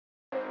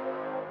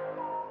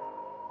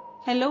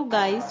Hello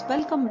guys,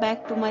 welcome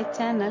back to my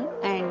channel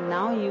and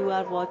now you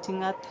are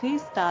watching a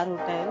 3-star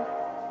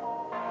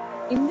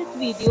hotel. In this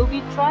video,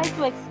 we try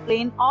to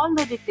explain all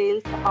the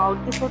details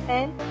about this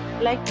hotel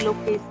like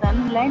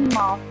location,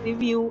 landmark,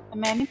 review,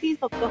 amenities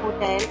of the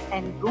hotel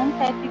and room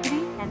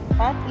category and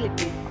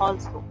facilities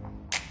also.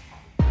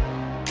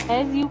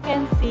 As you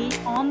can see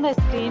on the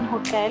screen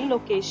hotel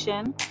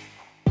location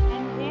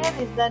and here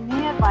is the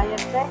nearby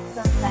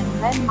attractions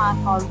and landmark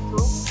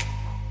also.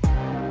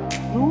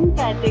 Room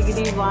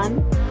category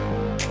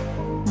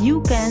 1.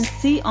 You can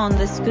see on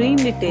the screen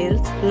details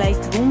like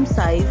room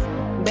size,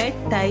 bed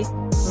type,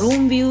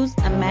 room views,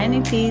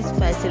 amenities,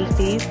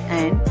 facilities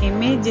and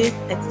images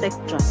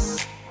etc.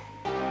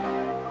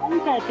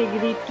 Room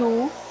category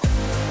 2.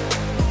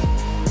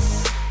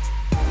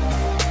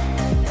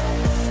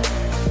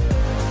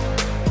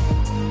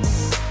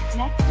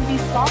 Next we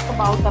talk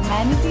about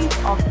amenities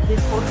of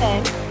this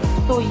hotel.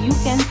 So you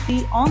can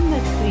see on the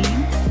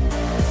screen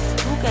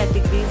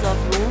categories of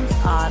rooms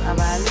are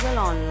available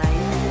online.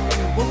 You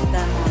can book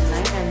them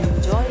online and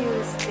enjoy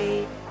your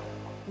stay.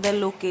 The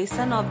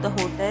location of the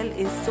hotel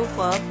is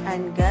superb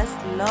and guests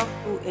love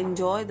to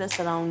enjoy the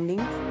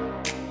surroundings.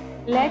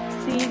 Let's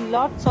see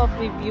lots of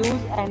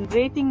reviews and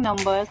rating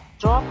numbers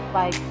dropped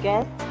by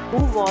guests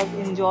who was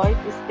enjoyed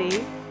the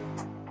stay.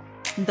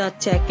 The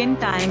check-in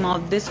time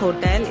of this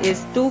hotel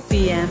is 2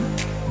 p.m.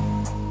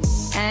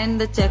 and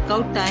the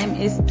checkout time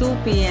is 2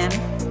 p.m.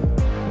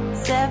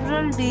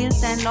 Several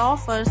deals and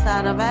offers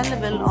are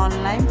available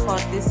online for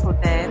this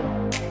hotel,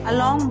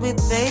 along with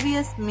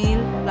various meal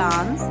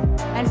plans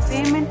and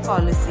payment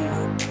policies.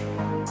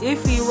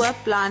 If you are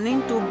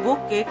planning to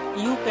book it,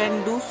 you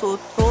can do so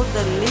through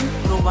the link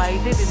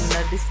provided in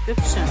the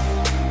description.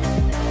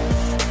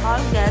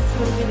 All guests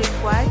will be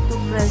required to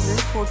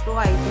present photo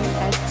ID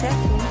at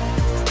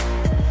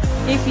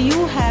check-in. If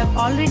you have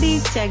already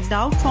checked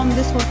out from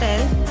this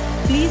hotel,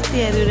 please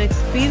share your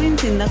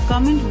experience in the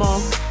comment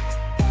box.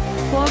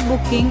 For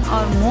booking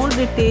or more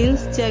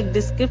details, check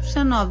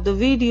description of the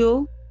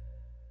video.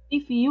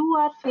 If you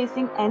are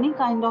facing any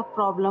kind of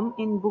problem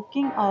in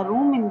booking a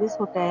room in this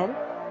hotel,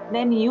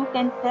 then you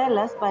can tell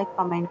us by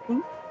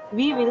commenting.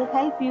 We will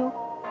help you.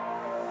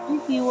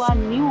 If you are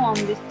new on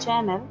this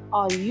channel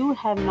or you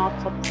have not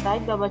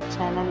subscribed our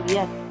channel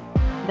yet,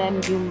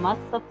 then you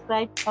must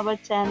subscribe our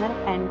channel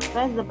and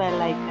press the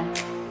bell icon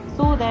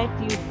so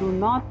that you do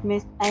not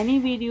miss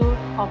any videos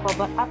of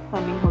our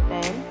upcoming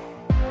hotel.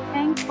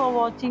 Thanks for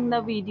watching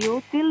the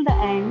video till the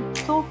end.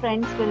 So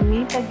friends, will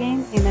meet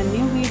again in a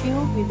new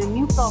video with a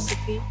new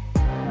property.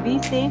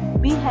 Be safe,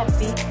 be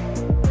happy.